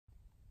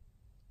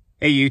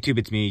Hey YouTube,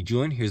 it's me,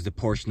 Julian. Here's the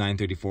Porsche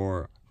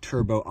 934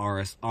 Turbo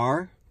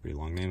RSR. Pretty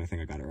long name, I think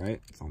I got it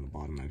right. It's on the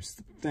bottom, I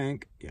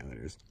think. Yeah, there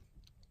it is.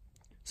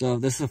 So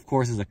this, of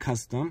course, is a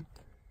custom.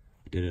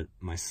 I did it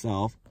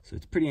myself, so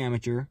it's pretty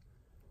amateur.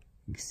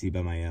 You can see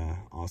by my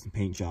awesome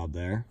paint job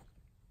there.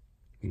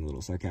 Being a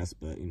little sarcastic,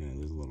 but, you know,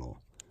 there's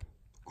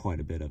quite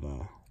a bit of I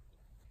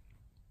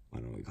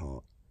don't know what you call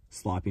it,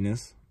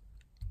 sloppiness.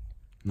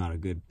 Not a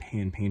good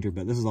hand painter,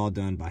 but this is all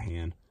done by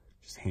hand.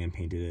 Just hand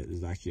painted it. This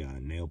is actually a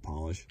nail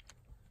polish.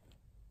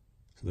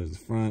 So there's the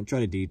front. Try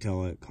to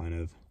detail it, kind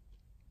of.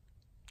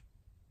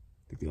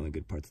 I think the only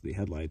good parts of the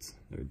headlights,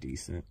 they're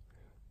decent.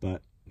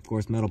 But, of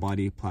course, metal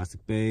body,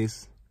 plastic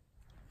base.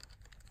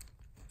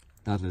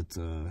 That's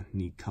a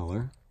neat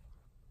color.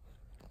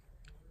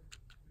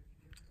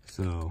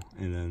 So,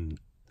 and then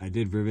I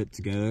did rivet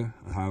together.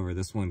 However,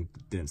 this one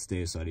didn't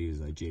stay, so I had to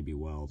use a JB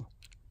weld.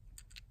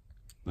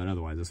 But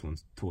otherwise, this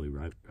one's totally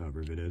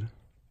riveted.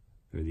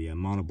 They're the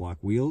monoblock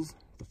wheels,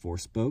 the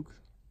 4-spoke,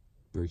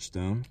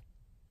 Bridgestone.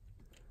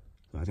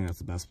 So I think that's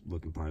the best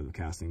looking part of the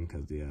casting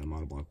because the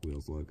monoblock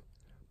wheels look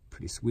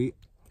pretty sweet.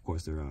 Of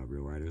course, they're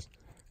real riders.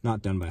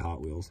 Not done by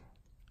Hot Wheels.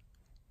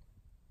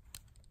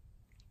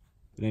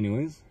 But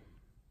anyways,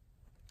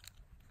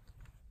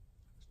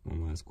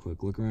 one last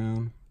quick look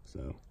around.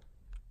 So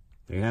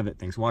there you have it.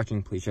 Thanks for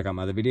watching. Please check out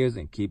my other videos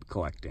and keep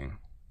collecting.